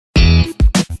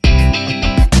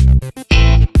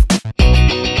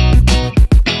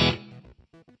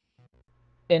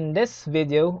In this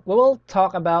video, we will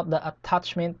talk about the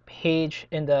attachment page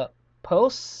in the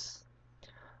posts.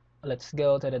 Let's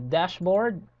go to the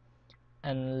dashboard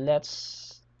and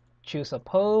let's choose a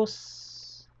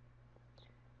post.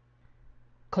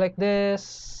 Click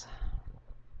this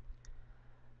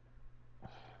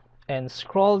and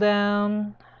scroll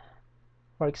down.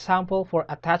 For example, for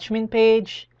attachment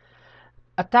page,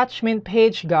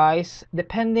 guys,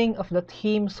 depending of the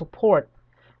theme support.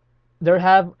 There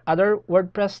have other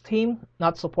WordPress theme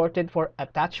not supported for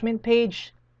attachment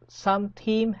page. Some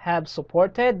theme have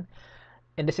supported.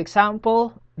 In this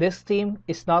example, this theme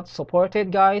is not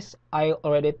supported, guys. I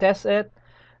already tested it.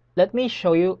 Let me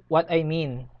show you what I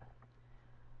mean.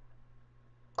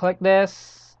 Click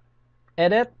this,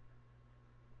 edit,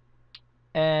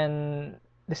 and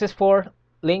this is for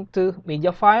link to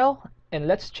media file, and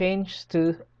let's change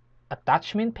to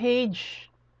attachment page.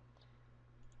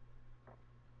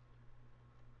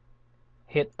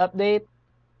 Hit update.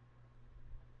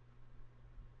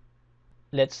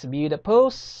 Let's view the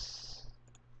post.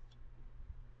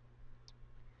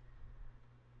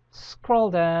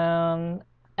 Scroll down,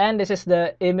 and this is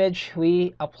the image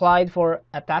we applied for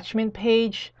attachment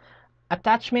page.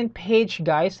 Attachment page,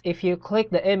 guys, if you click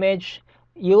the image,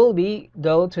 you'll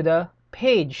go to the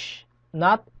page,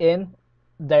 not in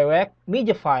direct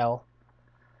media file.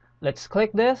 Let's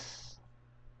click this.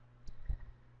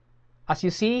 As you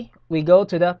see, we go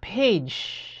to the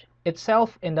page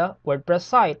itself in the WordPress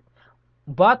site,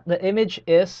 but the image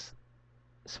is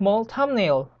small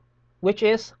thumbnail, which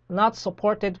is not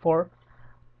supported for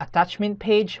attachment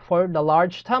page for the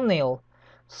large thumbnail.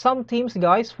 Some themes,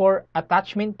 guys, for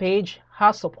attachment page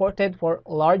has supported for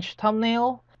large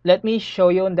thumbnail. Let me show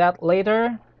you on that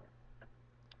later.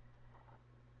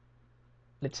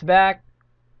 Let's back,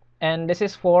 and this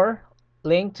is for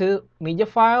link to media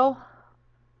file.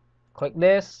 Click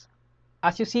this.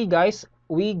 As you see, guys,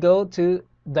 we go to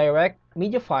direct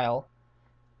media file.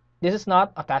 This is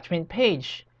not attachment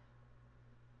page.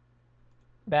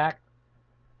 Back.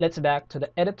 Let's back to the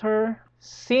editor.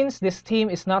 Since this theme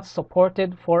is not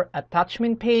supported for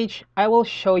attachment page, I will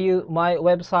show you my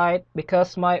website,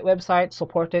 because my website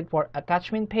supported for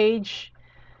attachment page.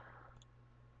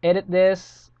 Edit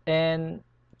this and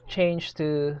change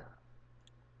to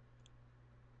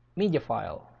media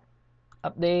file.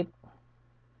 Update.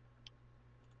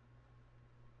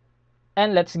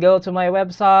 And let's go to my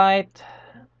website.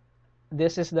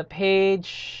 This is the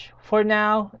page. For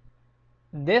now,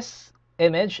 this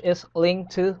image is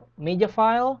linked to media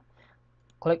file.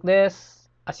 Click this.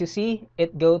 As you see,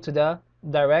 it go to the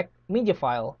direct media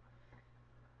file.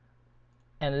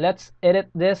 And let's edit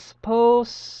this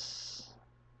post.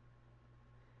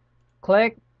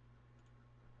 Click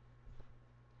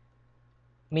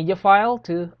media file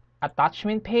to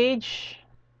attachment page.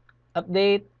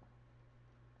 Update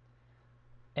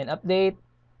and update.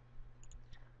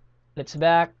 Let's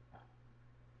back.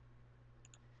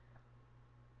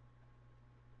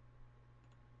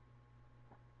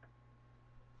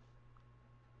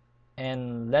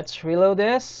 And let's reload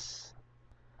this.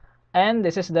 And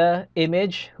this is the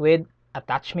image with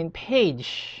attachment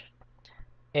page.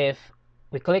 If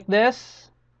we click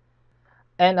this,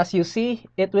 and as you see,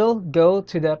 it will go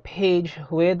to the page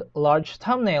with large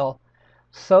thumbnail.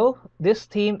 So this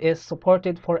theme is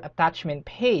supported for attachment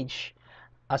page.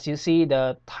 As you see,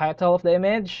 the title of the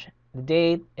image, the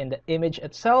date, and the image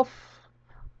itself,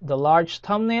 the large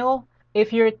thumbnail.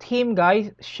 If your theme,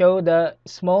 guys, show the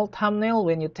small thumbnail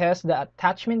when you test the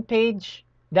attachment page,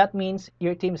 that means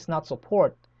your theme is not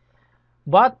support.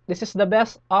 But this is the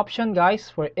best option, guys,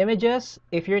 for images.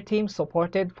 If your theme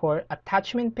supported for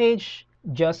attachment page,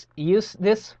 just use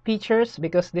these features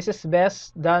because this is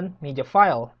best than media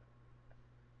file.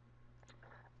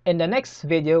 In the next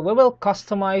video, we will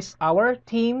customize our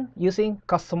theme using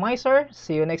Customizer.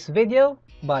 See you next video.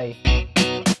 Bye.